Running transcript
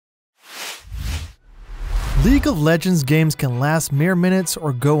League of Legends games can last mere minutes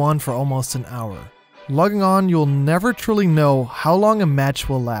or go on for almost an hour. Logging on, you'll never truly know how long a match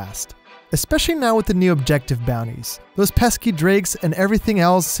will last. Especially now with the new objective bounties, those pesky drakes and everything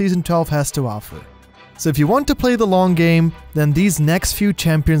else Season 12 has to offer. So if you want to play the long game, then these next few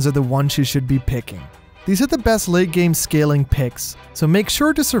champions are the ones you should be picking. These are the best late game scaling picks, so make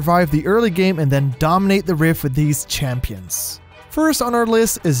sure to survive the early game and then dominate the rift with these champions. First on our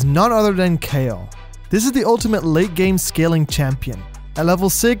list is none other than Kayle. This is the ultimate late game scaling champion. At level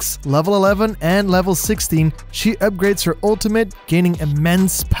 6, level 11, and level 16, she upgrades her ultimate, gaining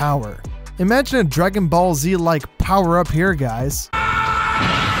immense power. Imagine a Dragon Ball Z-like power up here, guys.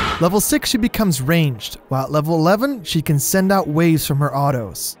 Level 6 she becomes ranged, while at level 11 she can send out waves from her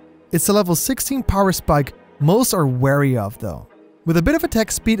autos. It's the level 16 power spike most are wary of though. With a bit of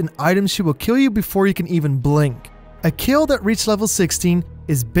attack speed and items she will kill you before you can even blink. A Kayle that reached level 16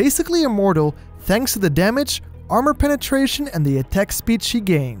 is basically immortal thanks to the damage, armor penetration, and the attack speed she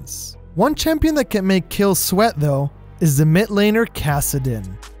gains. One champion that can make Kayle sweat though is the mid laner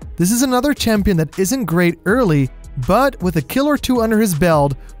Kassadin. This is another champion that isn't great early, but with a kill or two under his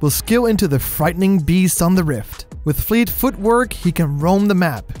belt, will scale into the frightening beast on the rift. With fleet footwork, he can roam the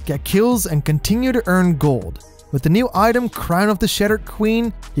map, get kills, and continue to earn gold. With the new item Crown of the Shattered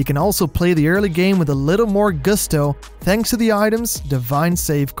Queen, he can also play the early game with a little more gusto thanks to the item's Divine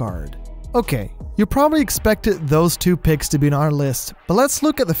Safeguard. Okay, you probably expected those two picks to be on our list, but let's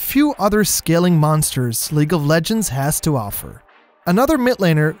look at the few other scaling monsters League of Legends has to offer. Another mid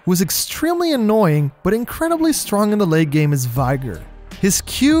laner who is extremely annoying but incredibly strong in the late game is Veigar. His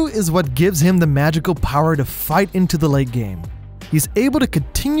Q is what gives him the magical power to fight into the late game. He's able to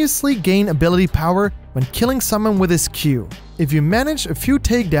continuously gain ability power when killing someone with his Q. If you manage a few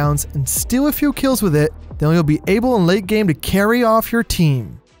takedowns and steal a few kills with it, then you'll be able in late game to carry off your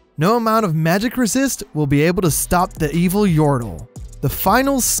team. No amount of magic resist will be able to stop the evil Yordle. The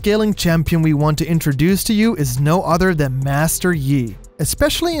final scaling champion we want to introduce to you is no other than Master Yi.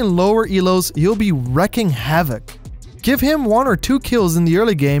 Especially in lower elos, you'll be wrecking havoc. Give him 1 or 2 kills in the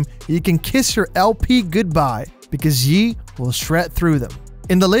early game, you can kiss your LP goodbye, because Yi will shred through them.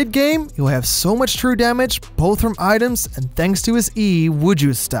 In the late game, he'll have so much true damage, both from items and thanks to his E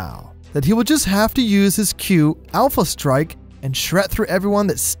Wuju style, that he will just have to use his Q Alpha Strike and shred through everyone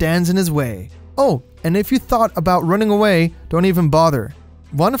that stands in his way. Oh, and if you thought about running away, don't even bother.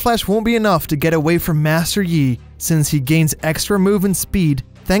 One flash won't be enough to get away from Master Yi, since he gains extra movement speed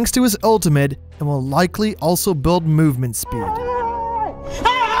thanks to his ultimate and will likely also build movement speed.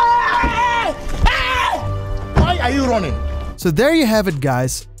 Why are you running? So there you have it,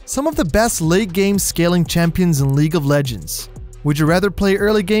 guys. Some of the best late game scaling champions in League of Legends. Would you rather play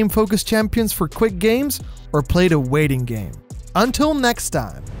early game focused champions for quick games or play the waiting game? Until next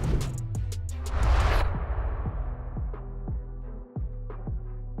time.